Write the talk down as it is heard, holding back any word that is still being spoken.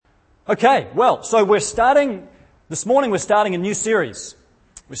Okay, well, so this morning we're starting a new series.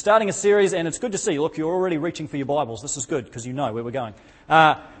 We're starting a series, and it's good to see. Look, you're already reaching for your Bibles. This is good, because you know where we're going.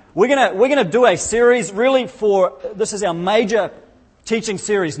 We're gonna do a series really this is our major teaching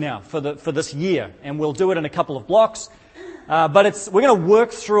series now for this year, and we'll do it in a couple of blocks. But we're going to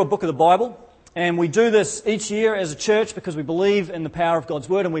work through a book of the Bible, and we do this each year as a church because we believe in the power of God's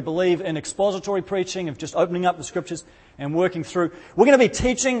Word, and we believe in expository preaching, of just opening up the Scriptures and working through. We're going to be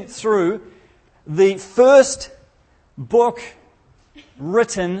teaching through the first book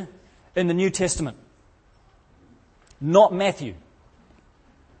written in the New Testament. Not Matthew,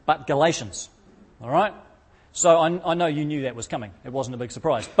 but Galatians. All right? So I know you knew that was coming. It wasn't a big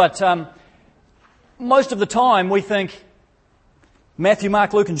surprise. But most of the time we think Matthew,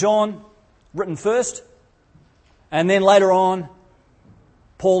 Mark, Luke and John written first, and then later on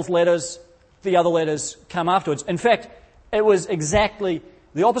Paul's letters, the other letters come afterwards. In fact, it was exactly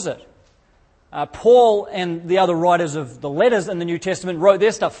the opposite. Paul and the other writers of the letters in the New Testament wrote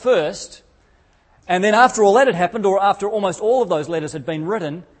their stuff first, and then after all that had happened, or after almost all of those letters had been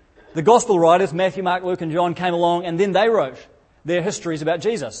written, the Gospel writers, Matthew, Mark, Luke and John, came along, and then they wrote their histories about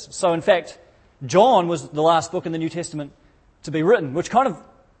Jesus. So in fact, John was the last book in the New Testament to be written, which kind of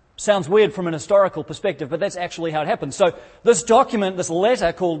sounds weird from an historical perspective, but that's actually how it happened. So this document, this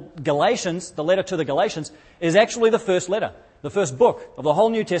letter called Galatians, the letter to the Galatians, is actually the first letter, the first book of the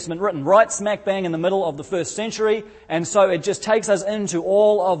whole New Testament, written right smack bang in the middle of the first century. And so it just takes us into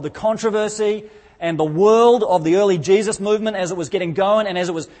all of the controversy and the world of the early Jesus movement as it was getting going and as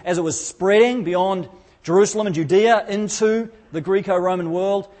it was spreading beyond Jerusalem and Judea into the Greco-Roman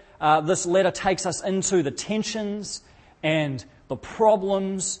world. This letter takes us into the tensions and the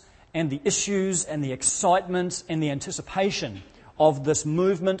problems and the issues and the excitement and the anticipation of this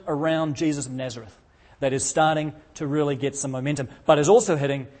movement around Jesus of Nazareth that is starting to really get some momentum, but is also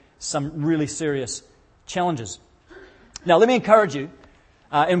hitting some really serious challenges. Now, let me encourage you,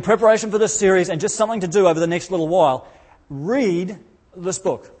 in preparation for this series, and just something to do over the next little while, read this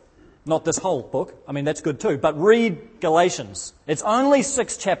book. Not this whole book. I mean, that's good too. But read Galatians. It's only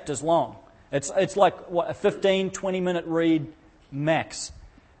 6 chapters long. It's like, a 15, 20-minute read max.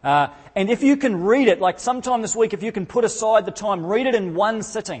 And if you can read it, like sometime this week, if you can put aside the time, read it in one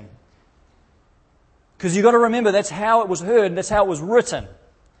sitting. Because you've got to remember, that's how it was heard, and that's how it was written.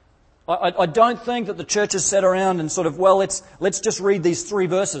 I don't think that the churches sat around and sort of, let's just read these 3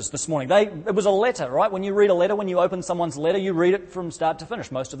 verses this morning. It was a letter, right? When you read a letter, when you open someone's letter, you read it from start to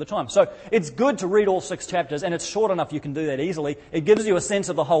finish most of the time. So it's good to read all 6 chapters, and it's short enough you can do that easily. It gives you a sense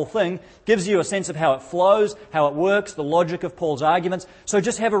of the whole thing, gives you a sense of how it flows, how it works, the logic of Paul's arguments. So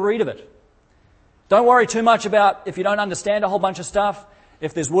just have a read of it. Don't worry too much about if you don't understand a whole bunch of stuff,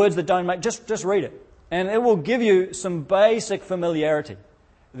 if there's words that don't make, just read it. And it will give you some basic familiarity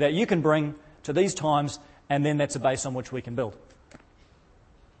that you can bring to these times, and then that's a base on which we can build.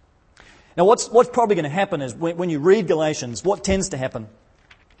 Now, what's probably going to happen is when you read Galatians, what tends to happen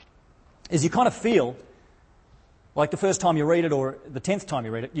is you kind of feel, like the first time you read it or the 10th time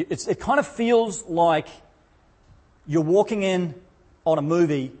you read it, it kind of feels like you're walking in on a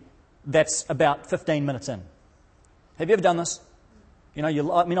movie that's about 15 minutes in. Have you ever done this? You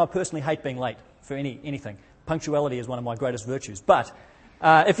know, I personally hate being late for anything. Punctuality is one of my greatest virtues. But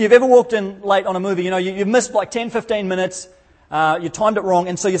if you've ever walked in late on a movie, you've missed like 10, 15 minutes, you timed it wrong,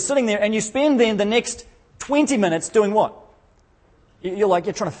 and so you're sitting there and you spend then the next 20 minutes doing what? You're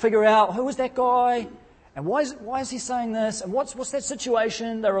trying to figure out, who is that guy? And why is he saying this? And what's that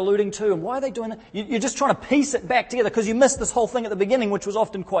situation they're alluding to? And why are they doing that? You're just trying to piece it back together because you missed this whole thing at the beginning, which was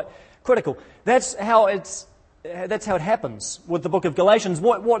often quite critical. That's how it happens with the book of Galatians.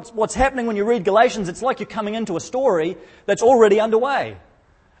 What's happening when you read Galatians, it's like you're coming into a story that's already underway.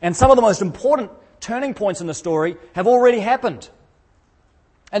 And some of the most important turning points in the story have already happened.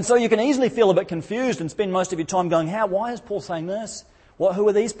 And so you can easily feel a bit confused and spend most of your time going, why is Paul saying this? Who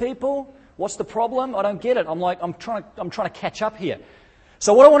are these people? What's the problem? I don't get it. I'm trying to catch up here.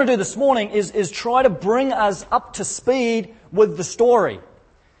 So what I want to do this morning is try to bring us up to speed with the story.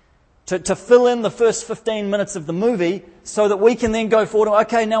 To fill in the first 15 minutes of the movie so that we can then go forward.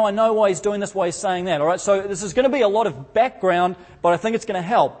 Okay, now I know why he's doing this, why he's saying that. All right, so this is going to be a lot of background, but I think it's going to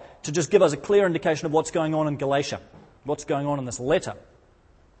help to just give us a clear indication of what's going on in Galatia, what's going on in this letter.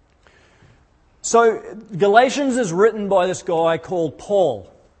 So Galatians is written by this guy called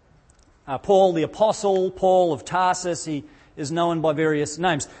Paul. Paul the Apostle, Paul of Tarsus. He is known by various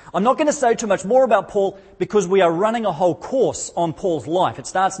names. I'm not going to say too much more about Paul because we are running a whole course on Paul's life. It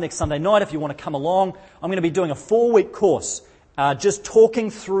starts next Sunday night. If you want to come along, I'm going to be doing a 4-week course just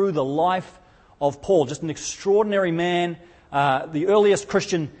talking through the life of Paul. Just an extraordinary man the earliest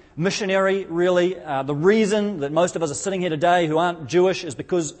Christian missionary, really. The reason that most of us are sitting here today who aren't Jewish is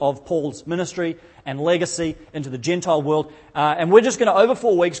because of Paul's ministry and legacy into the Gentile world. And we're just going to, over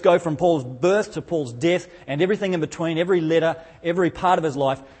 4 weeks, go from Paul's birth to Paul's death and everything in between, every letter, every part of his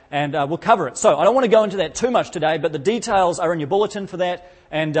life, and we'll cover it. So I don't want to go into that too much today, but the details are in your bulletin for that,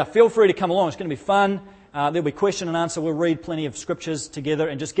 and feel free to come along. It's going to be fun. There'll be question and answer. We'll read plenty of scriptures together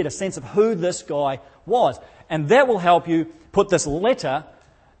and just get a sense of who this guy was. And that will help you put this letter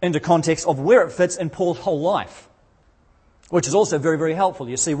into context of where it fits in Paul's whole life, which is also very, very helpful.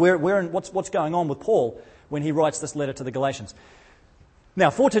 You see what's going on with Paul when he writes this letter to the Galatians. Now,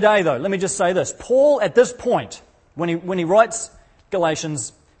 for today, though, let me just say this. Paul, at this point, when he writes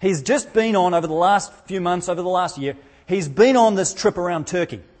Galatians, he's just been on, over the last few months, over the last year, he's been on this trip around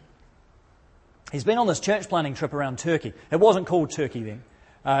Turkey. He's been on this church planting trip around Turkey. It wasn't called Turkey then.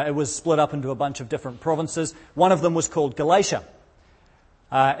 It was split up into a bunch of different provinces. One of them was called Galatia.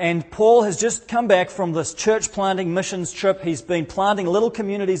 And Paul has just come back from this church planting missions trip. He's been planting little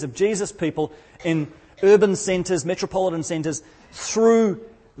communities of Jesus people in urban centres, metropolitan centres, through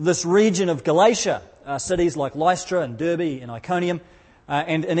this region of Galatia, cities like Lystra and Derbe and Iconium.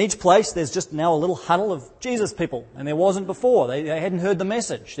 And in each place, there's just now a little huddle of Jesus people. And there wasn't before. They hadn't heard the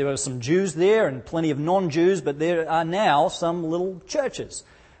message. There were some Jews there and plenty of non-Jews, but there are now some little churches,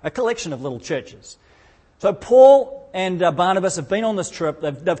 a collection of little churches. So Paul and Barnabas have been on this trip.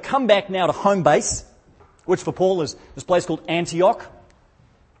 They've come back now to home base, which for Paul is this place called Antioch.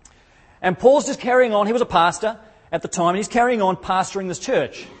 And Paul's just carrying on. He was a pastor at the time, and he's carrying on pastoring this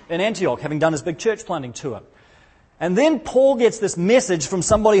church in Antioch, having done his big church planting tour. And then Paul gets this message from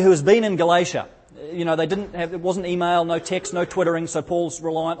somebody who has been in Galatia. You know, it wasn't email, no text, no twittering, so Paul's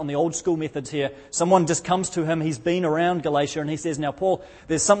reliant on the old school methods here. Someone just comes to him, he's been around Galatia, and he says, now Paul,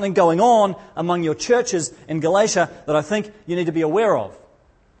 there's something going on among your churches in Galatia that I think you need to be aware of.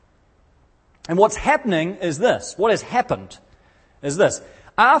 And what's happening is this. What has happened is this.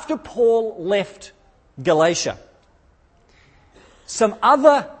 After Paul left Galatia, some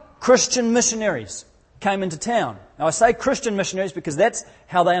other Christian missionaries came into town. Now I say Christian missionaries because that's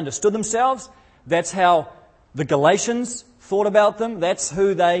how they understood themselves. That's how the Galatians thought about them. That's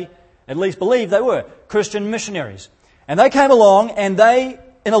who they at least believed they were, Christian missionaries. And they came along and they,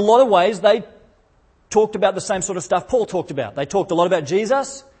 in a lot of ways, they talked about the same sort of stuff Paul talked about. They talked a lot about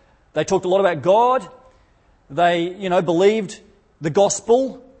Jesus. They talked a lot about God. They, believed the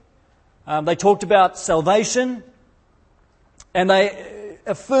gospel. They talked about salvation. And they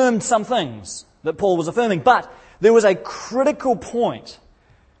affirmed some things that Paul was affirming. But there was a critical point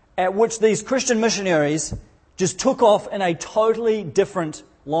at which these Christian missionaries just took off in a totally different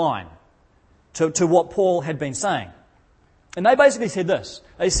line to what Paul had been saying. And they basically said this.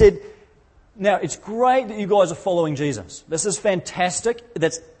 They said, now, it's great that you guys are following Jesus. This is fantastic.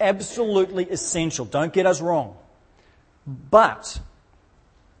 That's absolutely essential. Don't get us wrong. But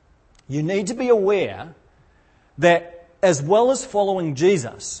you need to be aware that as well as following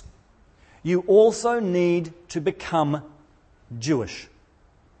Jesus, you also need to become Jewish.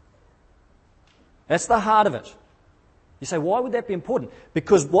 That's the heart of it. You say, why would that be important?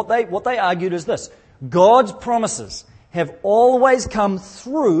 Because what they argued is this. God's promises have always come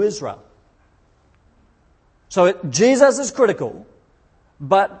through Israel. So Jesus is critical,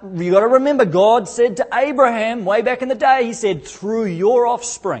 but you've got to remember God said to Abraham way back in the day, He said, through your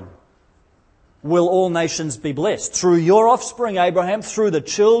offspring will all nations be blessed. Through your offspring, Abraham, through the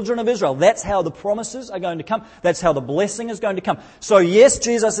children of Israel. That's how the promises are going to come. That's how the blessing is going to come. So yes,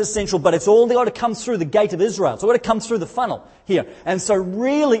 Jesus is central, but it's all got to come through the gate of Israel. It's all got to come through the funnel here. And so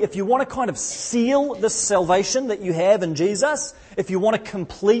really, if you want to kind of seal this salvation that you have in Jesus, if you want to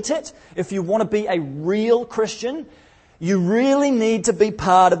complete it, if you want to be a real Christian, you really need to be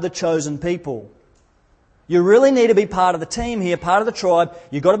part of the chosen people. You really need to be part of the team here, part of the tribe.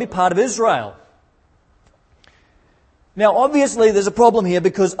 You've got to be part of Israel. Now, obviously, there's a problem here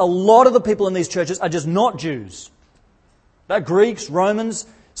because a lot of the people in these churches are just not Jews. They're Greeks, Romans,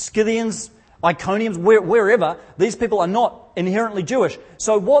 Scythians, Iconians, wherever. These people are not inherently Jewish.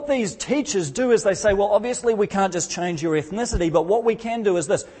 So what these teachers do is they say, well, obviously we can't just change your ethnicity, but what we can do is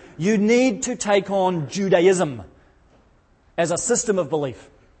this. You need to take on Judaism as a system of belief,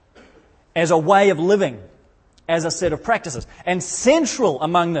 as a way of living, as a set of practices. And central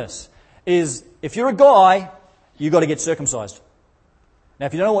among this is, if you're a guy, you've got to get circumcised. Now,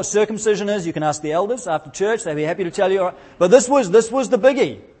 if you don't know what circumcision is, you can ask the elders after church. They'd be happy to tell you. All right. But this was the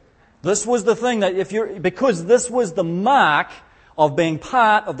biggie. This was the thing that because this was the mark of being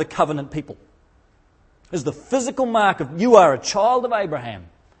part of the covenant people. It's the physical mark of you are a child of Abraham.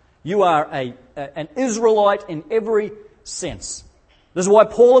 You are an Israelite in every sense. This is why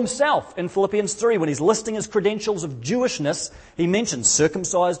Paul himself in Philippians 3, when he's listing his credentials of Jewishness, he mentions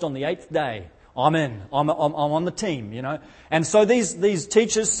circumcised on the 8th day. I'm in. I'm on the team, you know. And so these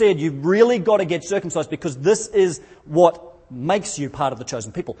teachers said, you've really got to get circumcised because this is what makes you part of the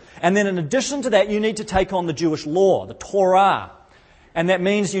chosen people. And then in addition to that, you need to take on the Jewish law, the Torah. And that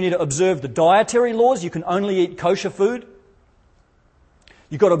means you need to observe the dietary laws. You can only eat kosher food.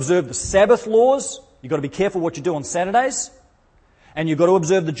 You've got to observe the Sabbath laws. You've got to be careful what you do on Saturdays. And you've got to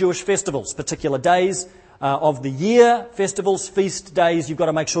observe the Jewish festivals, particular days of the year, festivals, feast days. You've got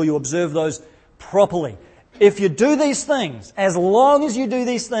to make sure you observe those properly. If you do these things, as long as you do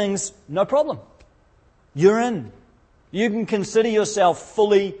these things, no problem. You're in. You can consider yourself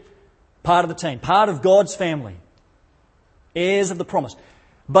fully part of the team, part of God's family, heirs of the promise.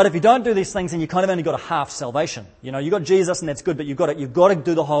 But if you don't do these things, then you kind of only got a half salvation. You know, you got Jesus and that's good, but you've got to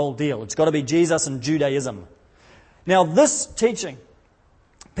do the whole deal. It's got to be Jesus and Judaism. Now, this teaching,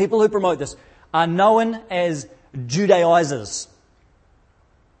 people who promote this, are known as Judaizers.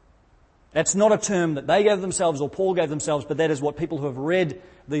 That's not a term that they gave themselves or Paul gave themselves, but that is what people who have read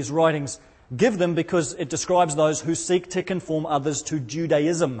these writings give them because it describes those who seek to conform others to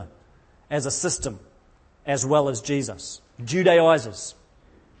Judaism as a system, as well as Jesus. Judaizers.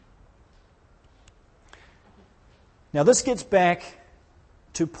 Now, this gets back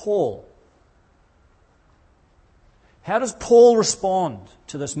to Paul. How does Paul respond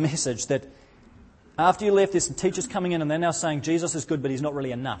to this message that after you left, there's some teachers coming in and they're now saying Jesus is good, but he's not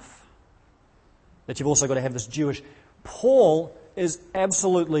really enough? That you've also got to have this Jewish... Paul is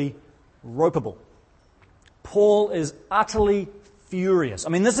absolutely ropeable. Paul is utterly furious. I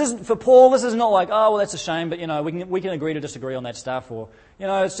mean, for Paul, this is not like, oh, well, that's a shame, but, you know, we can agree to disagree on that stuff, or, you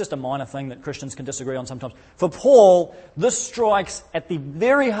know, it's just a minor thing that Christians can disagree on sometimes. For Paul, this strikes at the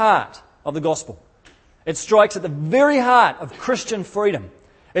very heart of the gospel. It strikes at the very heart of Christian freedom.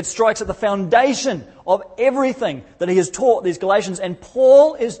 It strikes at the foundation of everything that he has taught these Galatians, and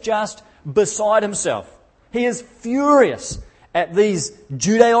Paul is just beside himself. He is furious at these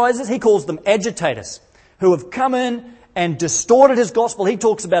Judaizers. He calls them agitators who have come in and distorted his gospel. He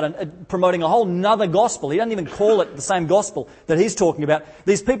talks about promoting a whole nother gospel. He doesn't even call it the same gospel that he's talking about.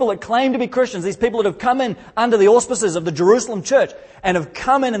 These people that claim to be Christians, these people that have come in under the auspices of the Jerusalem church and have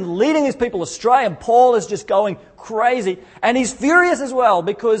come in and leading these people astray, and Paul is just going crazy. And he's furious as well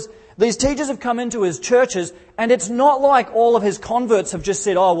because these teachers have come into his churches, and it's not like all of his converts have just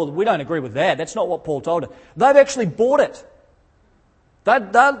said, oh, well, we don't agree with that. That's not what Paul told us. They've actually bought it.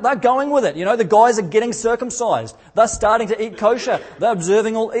 They're going with it. You know, the guys are getting circumcised. They're starting to eat kosher. They're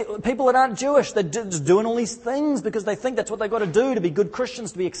observing people that aren't Jewish. They're just doing all these things because they think that's what they've got to do to be good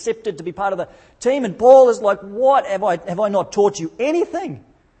Christians, to be accepted, to be part of the team. And Paul is like, what? Have I not taught you anything?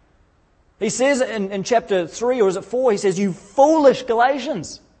 He says in chapter 3, or is it 4, he says, you foolish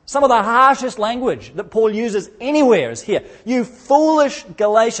Galatians. Some of the harshest language that Paul uses anywhere is here. You foolish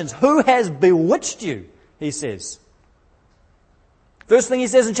Galatians. Who has bewitched you? He says. First thing he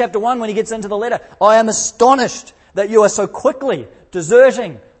says in chapter 1 when he gets into the letter, I am astonished that you are so quickly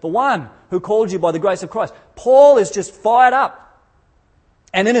deserting the one who called you by the grace of Christ. Paul is just fired up.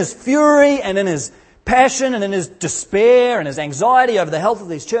 And in his fury and in his passion and in his despair and his anxiety over the health of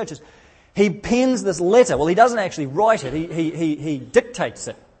these churches, he pens this letter. Well, he doesn't actually write it. He dictates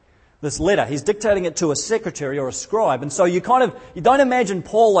it. This letter. He's dictating it to a secretary or a scribe. And so you don't imagine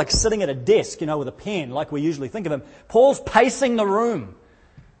Paul like sitting at a desk, you know, with a pen like we usually think of him. Paul's pacing the room.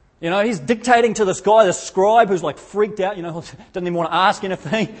 You know, he's dictating to this guy, this scribe who's like freaked out, you know, doesn't even want to ask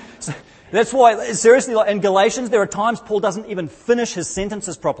anything. So that's why, seriously, like in Galatians, there are times Paul doesn't even finish his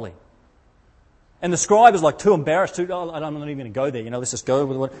sentences properly. And the scribe is like too embarrassed I'm not even going to go there. You know, let's just go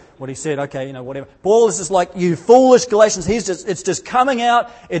with what he said. Okay, you know, whatever. Paul is just like, you foolish Galatians. It's just coming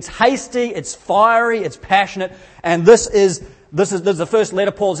out. It's hasty. It's fiery. It's passionate. And this is the first letter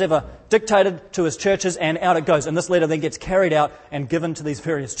Paul's ever dictated to his churches, and out it goes. And this letter then gets carried out and given to these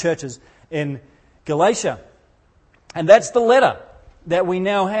various churches in Galatia. And that's the letter that we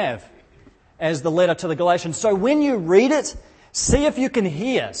now have as the letter to the Galatians. So when you read it, see if you can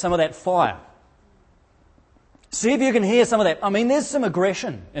hear some of that fire. See if you can hear some of that. I mean, there's some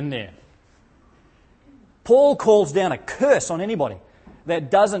aggression in there. Paul calls down a curse on anybody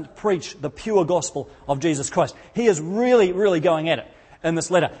that doesn't preach the pure gospel of Jesus Christ. He is really, really going at it in this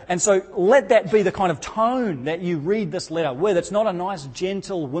letter. And so let that be the kind of tone that you read this letter with. It's not a nice,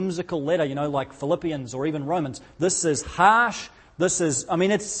 gentle, whimsical letter, you know, like Philippians or even Romans. This is harsh.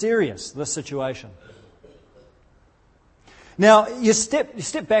 It's serious, this situation. Now, you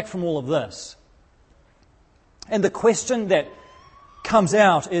step back from all of this. And the question that comes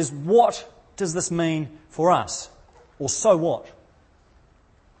out is, what does this mean for us? or so what?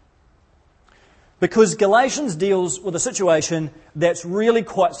 Because Galatians deals with a situation that's really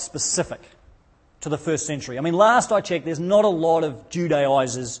quite specific to the first century. I mean, last I checked, there's not a lot of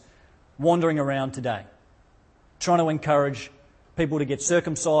Judaizers wandering around today trying to encourage people to get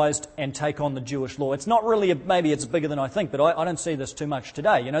circumcised and take on the Jewish law. It's not really, maybe it's bigger than I think, but I don't see this too much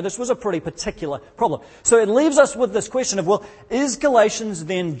today. You know, this was a pretty particular problem. So it leaves us with this question of, well, is Galatians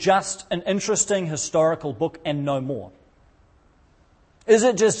then just an interesting historical book and no more? Is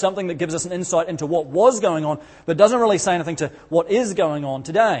it just something that gives us an insight into what was going on, but doesn't really say anything to what is going on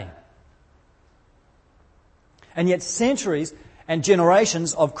today? And yet centuries and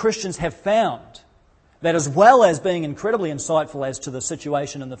generations of Christians have found that, as well as being incredibly insightful as to the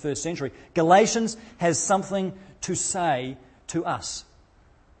situation in the first century, Galatians has something to say to us.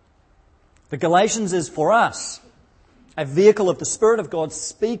 The Galatians is, for us, a vehicle of the Spirit of God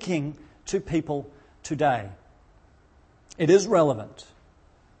speaking to people today. It is relevant.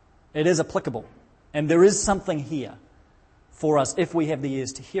 It is applicable. And there is something here for us if we have the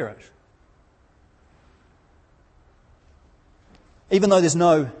ears to hear it. Even though there's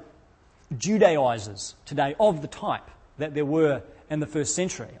no Judaizers today of the type that there were in the first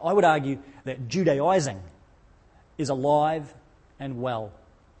century, I would argue that Judaizing is alive and well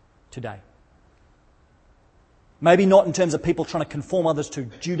today. Maybe not in terms of people trying to conform others to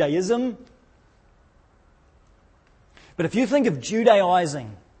Judaism, but if you think of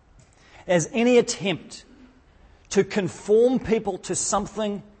Judaizing as any attempt to conform people to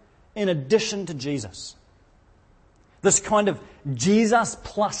something in addition to Jesus, this kind of Jesus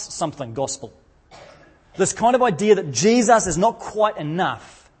plus something gospel. This kind of idea that Jesus is not quite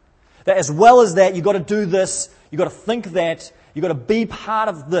enough. That as well as that, you've got to do this, you've got to think that, you've got to be part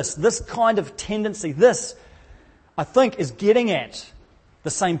of this. This kind of tendency, this, I think, is getting at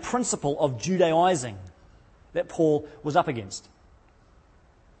the same principle of Judaizing that Paul was up against.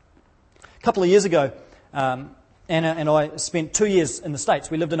 A couple of years ago, Anna and I spent 2 years in the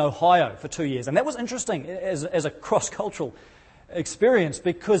States. We lived in Ohio for 2 years. And that was interesting as a cross-cultural experience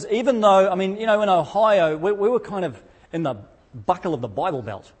because even though, I mean, you know, in Ohio, we were kind of in the buckle of the Bible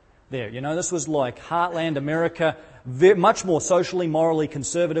Belt there. You know, this was like heartland America, much more socially, morally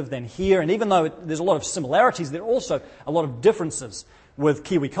conservative than here. And even though there's a lot of similarities, there are also a lot of differences with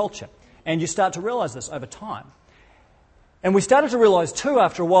Kiwi culture. And you start to realize this over time. And we started to realize too,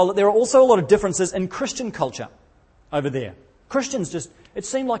 after a while, that there are also a lot of differences in Christian culture over there. Christians just, it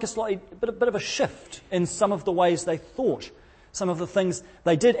seemed like a bit of a shift in some of the ways they thought, some of the things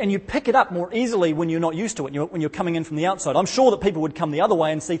they did. And you pick it up more easily when you're not used to it, when you're coming in from the outside. I'm sure that people would come the other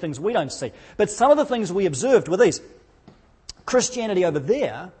way and see things we don't see. But some of the things we observed were these. Christianity over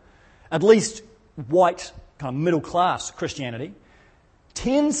there, at least white, kind of middle-class Christianity,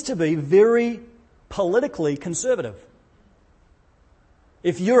 tends to be very politically conservative.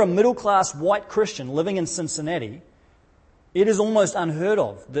 If you're a middle-class white Christian living in Cincinnati, it is almost unheard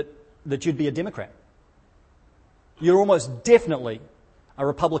of that you'd be a Democrat. You're almost definitely a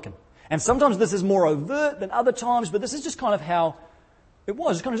Republican. And sometimes this is more overt than other times, but this is just kind of how it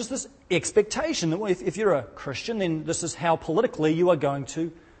was. It's kind of just this expectation that if you're a Christian, then this is how politically you are going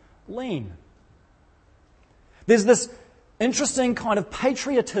to lean. There's this interesting kind of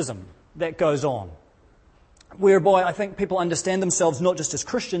patriotism that goes on, whereby I think people understand themselves not just as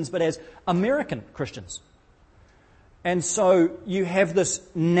Christians, but as American Christians. And so you have this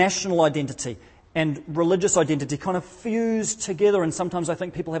national identity and religious identity kind of fused together, and sometimes I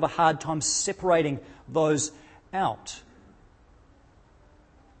think people have a hard time separating those out.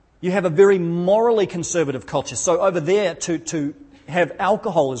 You have a very morally conservative culture. So over there, to have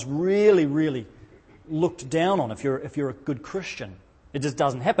alcohol is really, really looked down on if you're a good Christian. It just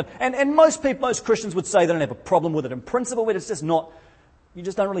doesn't happen. And most Christians would say they don't have a problem with it in principle, but it's just not, you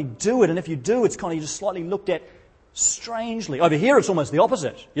just don't really do it. And if you do, it's kind of, you're just slightly looked at strangely. Over here, it's almost the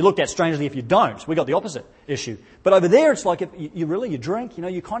opposite. You're looked at strangely if you don't. We got the opposite issue. But over there, it's like if you drink,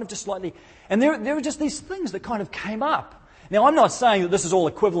 you kind of just slightly, and there are just these things that kind of came up. Now, I'm not saying that this is all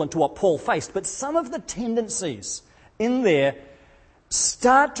equivalent to what Paul faced, but some of the tendencies in there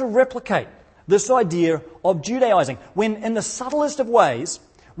start to replicate this idea of Judaizing, when in the subtlest of ways,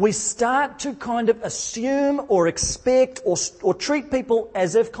 we start to kind of assume or expect or treat people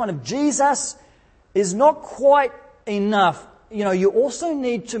as if kind of Jesus is not quite enough. You also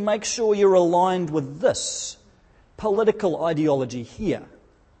need to make sure you're aligned with this political ideology here.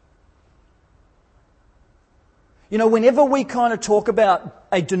 Whenever we kind of talk about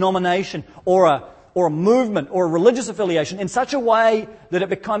a denomination or a movement or a religious affiliation in such a way that it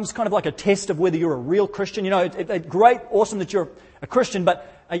becomes kind of like a test of whether you're a real Christian. It's great, awesome that you're a Christian,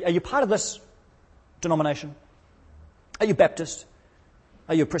 but are you part of this denomination? Are you Baptist?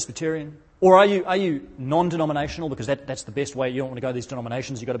 Are you a Presbyterian? Or are you non-denominational? Because that's the best way. You don't want to go to these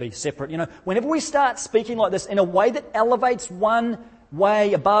denominations. You've got to be separate. Whenever we start speaking like this in a way that elevates one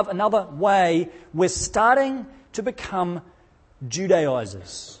way above another way, we're starting to become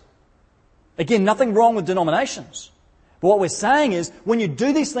Judaizers. Again, nothing wrong with denominations. But what we're saying is, when you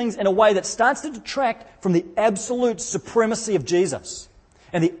do these things in a way that starts to detract from the absolute supremacy of Jesus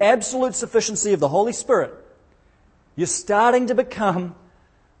and the absolute sufficiency of the Holy Spirit, you're starting to become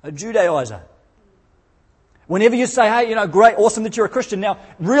a Judaizer. Whenever you say, hey, great, awesome that you're a Christian. Now,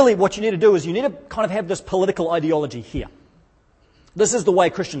 really what you need to do is you need to kind of have this political ideology here. This is the way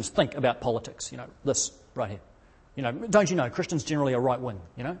Christians think about politics, this right here. Don't you know, Christians generally are right-wing,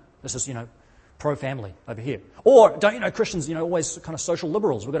 This is, pro-family over here. Or, don't you know, Christians, always kind of social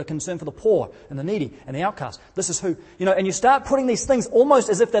liberals. We've got a concern for the poor and the needy and the outcast. This is who, and you start putting these things almost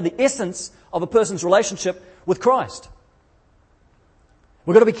as if they're the essence of a person's relationship with Christ.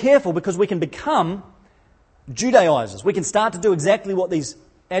 We've got to be careful because we can become Judaizers. We can start to do exactly what these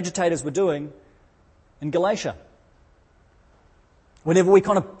agitators were doing in Galatia. Whenever we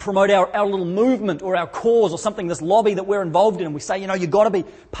kind of promote our little movement or our cause or something, this lobby that we're involved in, and we say, you've got to be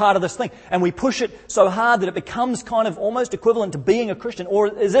part of this thing. And we push it so hard that it becomes kind of almost equivalent to being a Christian,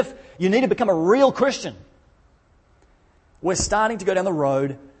 or as if you need to become a real Christian. We're starting to go down the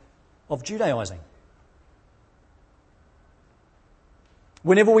road of Judaizing.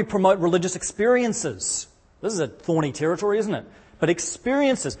 Whenever we promote religious experiences, this is a thorny territory, isn't it? But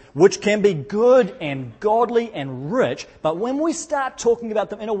experiences, which can be good and godly and rich, but when we start talking about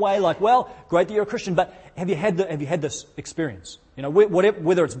them in a way like, well, great that you're a Christian, but have you had this experience?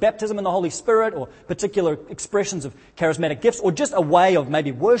 Whether it's baptism in the Holy Spirit or particular expressions of charismatic gifts, or just a way of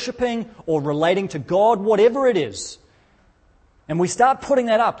maybe worshipping or relating to God, whatever it is. And we start putting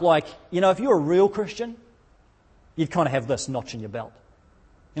that up like, if you're a real Christian, you'd kind of have this notch in your belt.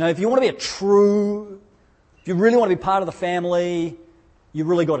 If you want to be if you really want to be part of the family, you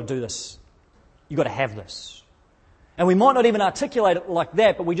really got to do this. You've got to have this. And we might not even articulate it like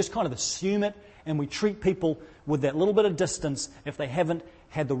that, but we just kind of assume it, and we treat people with that little bit of distance if they haven't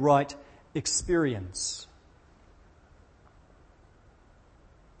had the right experience.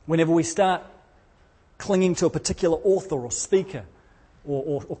 Whenever we start clinging to a particular author or speaker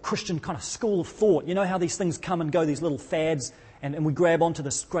or Christian kind of school of thought, you know how these things come and go, these little fads, and we grab onto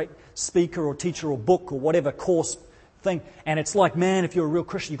this great speaker or teacher or book or whatever course thing, and it's like, man, if you're a real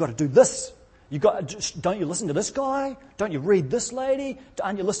Christian, you've got to do this. Don't you listen to this guy? Don't you read this lady?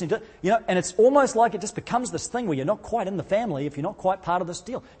 Aren't you listening to, and it's almost like it just becomes this thing where you're not quite in the family if you're not quite part of this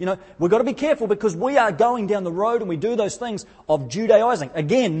deal. We've got to be careful because we are going down the road and we do those things of Judaizing.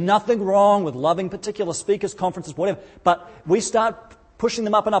 Again, nothing wrong with loving particular speakers, conferences, whatever, but we start pushing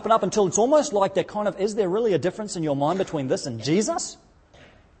them up and up and up until it's almost like they're kind of, is there really a difference in your mind between this and Jesus?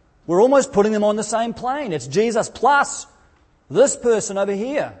 We're almost putting them on the same plane. It's Jesus plus this person over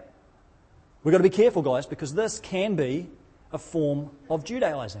here. We've got to be careful, guys, because this can be a form of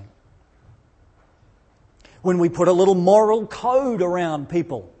Judaizing. When we put a little moral code around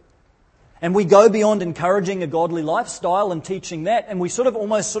people, and we go beyond encouraging a godly lifestyle and teaching that, and we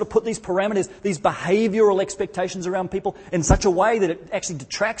almost put these parameters, these behavioural expectations around people in such a way that it actually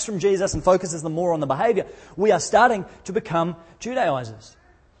detracts from Jesus and focuses them more on the behaviour, we are starting to become Judaizers.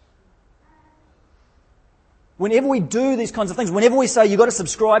 Whenever we do these kinds of things, whenever we say you've got to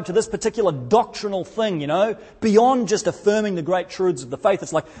subscribe to this particular doctrinal thing, beyond just affirming the great truths of the faith,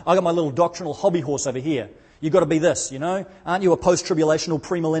 it's like, I got my little doctrinal hobby horse over here. You've got to be this, Aren't you a post-tribulational,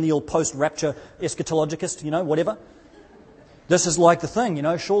 premillennial, post-rapture eschatologist, whatever? This is like the thing,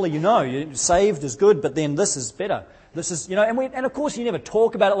 surely you're saved is good, but then this is better. This is, and of course you never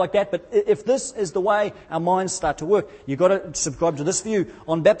talk about it like that, but if this is the way our minds start to work, you've got to subscribe to this view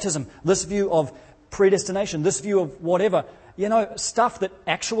on baptism, this view of predestination, this view of whatever, stuff that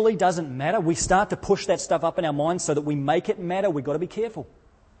actually doesn't matter. We start to push that stuff up in our minds so that we make it matter. We've got to be careful.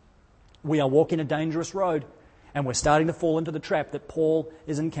 We are walking a dangerous road, and we're starting to fall into the trap that Paul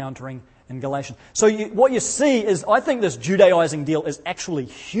is encountering in Galatians. So what you see is, I think this Judaizing deal is actually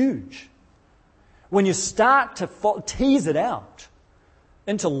huge. When you start to tease it out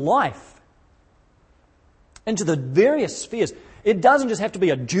into life, into the various spheres, it doesn't just have to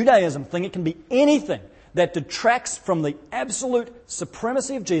be a Judaism thing, it can be anything that detracts from the absolute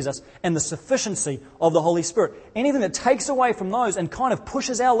supremacy of Jesus and the sufficiency of the Holy Spirit. Anything that takes away from those and kind of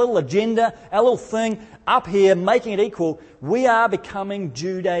pushes our little agenda, our little thing up here, making it equal, we are becoming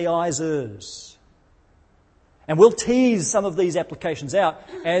Judaizers. And we'll tease some of these applications out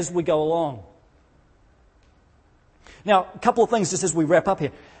as we go along. Now, a couple of things just as we wrap up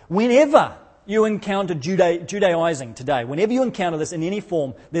here. Whenever you encounter Judaizing today, whenever you encounter this in any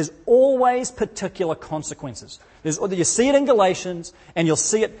form, there's always particular consequences. You see it in Galatians, and you'll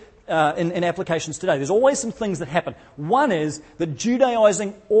see it in applications today. There's always some things that happen. One is that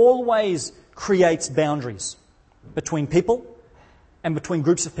Judaizing always creates boundaries between people and between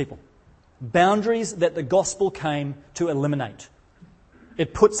groups of people. Boundaries that the gospel came to eliminate.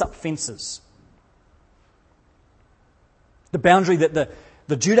 It puts up fences. The boundary that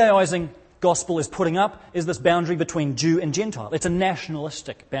the Judaizing gospel is putting up is this boundary between Jew and Gentile. It's a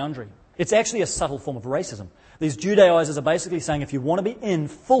nationalistic boundary. It's actually a subtle form of racism. These Judaizers are basically saying if you want to be in,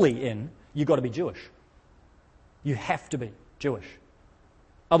 fully in, you've got to be Jewish. You have to be Jewish.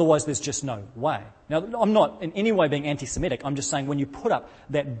 Otherwise, there's just no way. Now, I'm not in any way being anti-Semitic. I'm just saying when you put up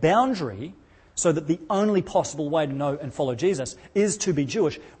that boundary so that the only possible way to know and follow Jesus is to be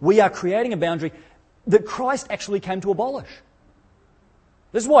Jewish, we are creating a boundary that Christ actually came to abolish.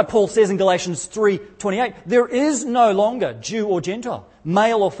 This is why Paul says in Galatians 3:28, there is no longer Jew or Gentile,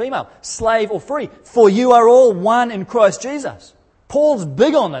 male or female, slave or free, for you are all one in Christ Jesus. Paul's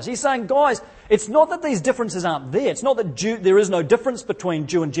big on this. He's saying, guys, it's not that these differences aren't there. It's not that there is no difference between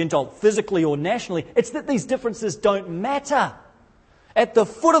Jew and Gentile physically or nationally. It's that these differences don't matter. At the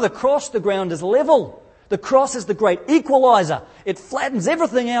foot of the cross, the ground is level. The cross is the great equalizer. It flattens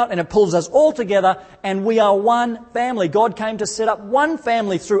everything out and it pulls us all together, and we are one family. God came to set up one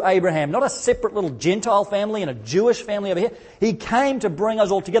family through Abraham, not a separate little Gentile family and a Jewish family over here. He came to bring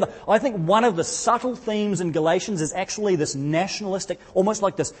us all together. I think one of the subtle themes in Galatians is actually this nationalistic, almost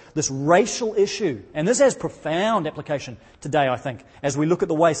like this racial issue. And this has profound application today, I think, as we look at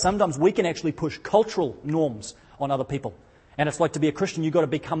the way sometimes we can actually push cultural norms on other people. And it's like, to be a Christian, you've got to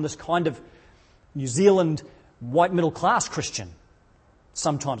become this kind of New Zealand white middle class Christian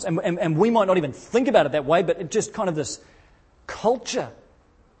sometimes. And we might not even think about it that way, but it just kind of this culture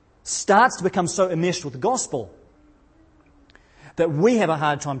starts to become so enmeshed with the gospel that we have a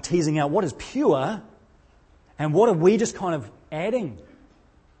hard time teasing out what is pure and what are we just kind of adding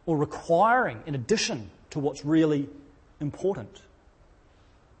or requiring in addition to what's really important.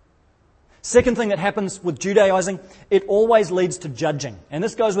 Second thing that happens with Judaizing, it always leads to judging. And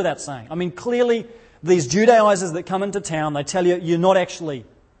this goes without saying. I mean, clearly, these Judaizers that come into town, they tell you, you're not actually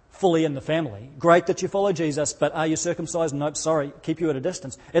fully in the family. Great that you follow Jesus, but are you circumcised? Nope, sorry, keep you at a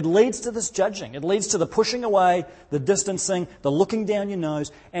distance. It leads to this judging. It leads to the pushing away, the distancing, the looking down your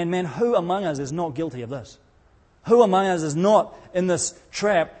nose. And man, who among us is not guilty of this? Who among us is not in this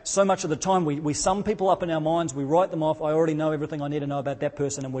trap so much of the time? We sum people up in our minds, we write them off. I already know everything I need to know about that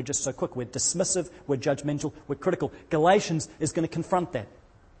person, and we're just so quick. We're dismissive, we're judgmental, we're critical. Galatians is going to confront that.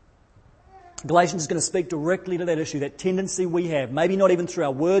 Galatians is going to speak directly to that issue, that tendency we have, maybe not even through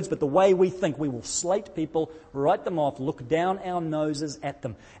our words, but the way we think. We will slate people, write them off, look down our noses at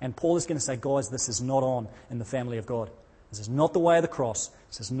them. And Paul is going to say, guys, this is not on in the family of God. This is not the way of the cross.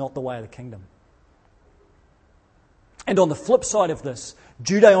 This is not the way of the kingdom. And on the flip side of this,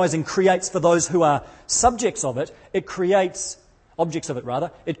 Judaizing creates, for those who are subjects of it, it creates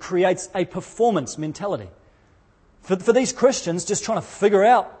a performance mentality. For these Christians just trying to figure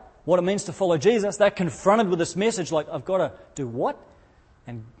out what it means to follow Jesus, they're confronted with this message like, I've got to do what?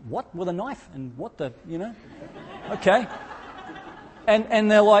 And what with a knife? And what the, Okay. And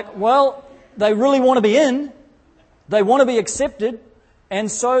they're like, well, they really want to be in. They want to be accepted.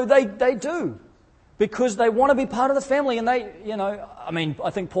 And so they do. Because they want to be part of the family, and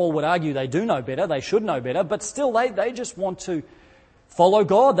I think Paul would argue they do know better, they should know better, but still they just want to follow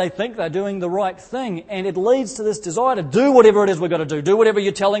God. They think they're doing the right thing, and it leads to this desire to do whatever it is we've got to do. Do whatever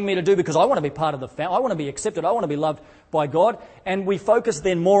you're telling me to do because I want to be part of the family, I want to be accepted, I want to be loved by God, and we focus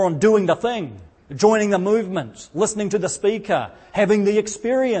then more on doing the thing, joining the movement, listening to the speaker, having the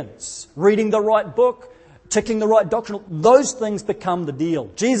experience, reading the right book, ticking the right doctrinal, those things become the deal.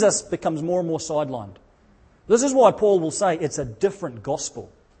 Jesus becomes more and more sidelined. This is why Paul will say it's a different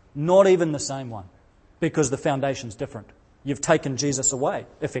gospel, not even the same one, because the foundation's different. You've taken Jesus away,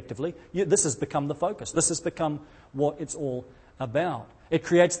 effectively. This has become the focus. This has become what it's all about. It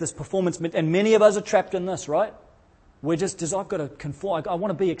creates this performance, and many of us are trapped in this, right? We're just I've got to conform. I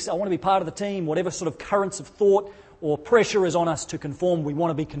want to be part of the team. Whatever sort of currents of thought or pressure is on us to conform, we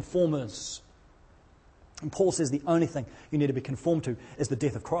want to be conformers. And Paul says the only thing you need to be conformed to is the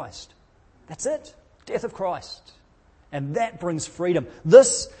death of Christ. That's it. Death of Christ. And that brings freedom.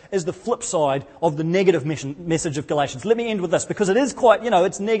 This is the flip side of the negative message of Galatians. Let me end with this, because it is quite,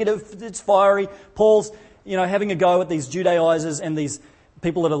 it's negative, it's fiery. Paul's, having a go at these Judaizers and these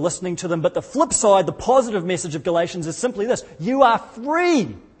people that are listening to them. But the flip side, the positive message of Galatians is simply this. You are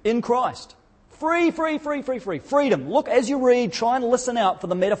free in Christ. Free, free, free, free, free. Freedom. Look, as you read, try and listen out for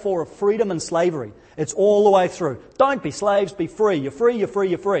the metaphor of freedom and slavery. It's all the way through. Don't be slaves, be free. You're free, you're free,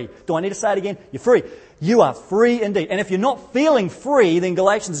 you're free. Do I need to say it again? You're free. You are free indeed. And if you're not feeling free, then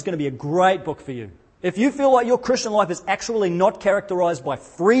Galatians is going to be a great book for you. If you feel like your Christian life is actually not characterized by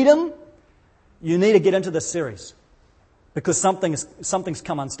freedom, you need to get into this series. Because something's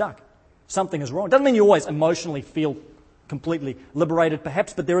come unstuck. Something is wrong. It doesn't mean you always emotionally feel completely liberated,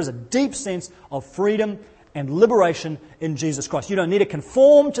 perhaps, but there is a deep sense of freedom and liberation in Jesus Christ. You don't need to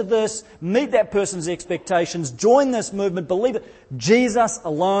conform to this, meet that person's expectations, join this movement, believe it. Jesus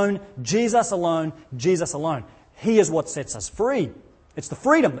alone, Jesus alone, Jesus alone. He is what sets us free. It's the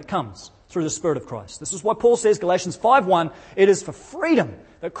freedom that comes through the Spirit of Christ. This is what Paul says, Galatians 5:1, it is for freedom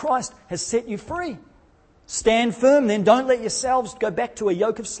that Christ has set you free. Stand firm then, don't let yourselves go back to a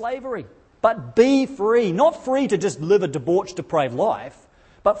yoke of slavery, but be free. Not free to just live a debauched, depraved life,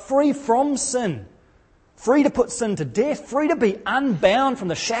 but free from sin. Free to put sin to death, free to be unbound from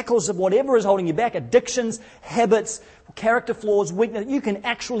the shackles of whatever is holding you back, addictions, habits, character flaws, weakness. You can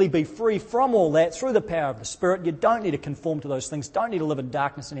actually be free from all that through the power of the Spirit. You don't need to conform to those things. Don't need to live in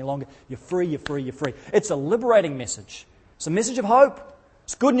darkness any longer. You're free, you're free, you're free. It's a liberating message. It's a message of hope.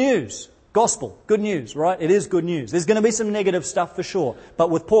 It's good news. Gospel. Good news, right? It is good news. There's going to be some negative stuff for sure. But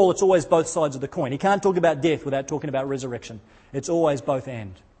with Paul, it's always both sides of the coin. He can't talk about death without talking about resurrection. It's always both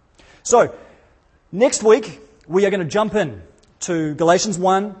and. So, next week, we are going to jump in to Galatians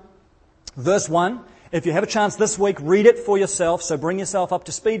 1, verse 1. If you have a chance this week, read it for yourself, so bring yourself up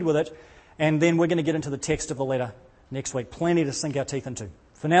to speed with it, and then we're going to get into the text of the letter next week. Plenty to sink our teeth into.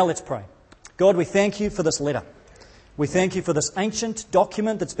 For now, let's pray. God, we thank you for this letter. We thank you for this ancient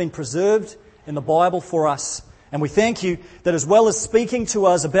document that's been preserved in the Bible for us. And we thank you that as well as speaking to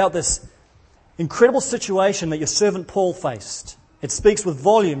us about this incredible situation that your servant Paul faced, it speaks with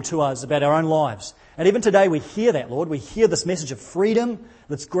volume to us about our own lives. And even today we hear that, Lord. We hear this message of freedom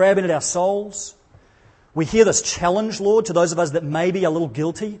that's grabbing at our souls. We hear this challenge, Lord, to those of us that may be a little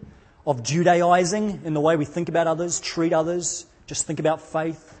guilty of Judaizing in the way we think about others, treat others, just think about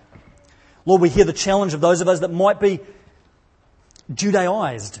faith. Lord, we hear the challenge of those of us that might be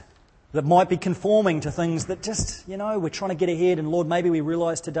Judaized, that might be conforming to things that just, we're trying to get ahead. And Lord, maybe we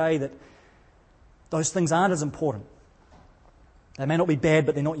realise today that those things aren't as important. They may not be bad,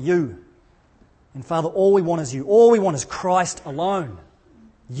 but they're not you. And Father, all we want is you. All we want is Christ alone.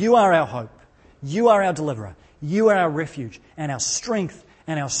 You are our hope. You are our deliverer. You are our refuge and our strength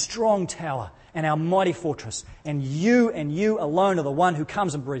and our strong tower and our mighty fortress. And you alone are the one who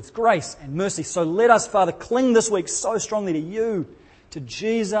comes and breathes grace and mercy. So let us, Father, cling this week so strongly to you, to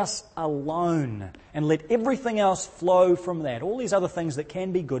Jesus alone. And let everything else flow from that. All these other things that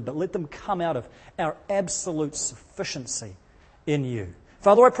can be good, but let them come out of our absolute sufficiency in you.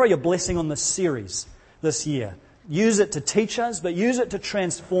 Father, I pray your blessing on this series this year. Use it to teach us, but use it to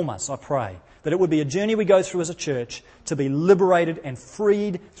transform us, I pray. That it would be a journey we go through as a church to be liberated and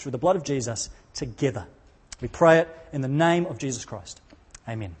freed through the blood of Jesus together. We pray it in the name of Jesus Christ.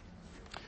 Amen.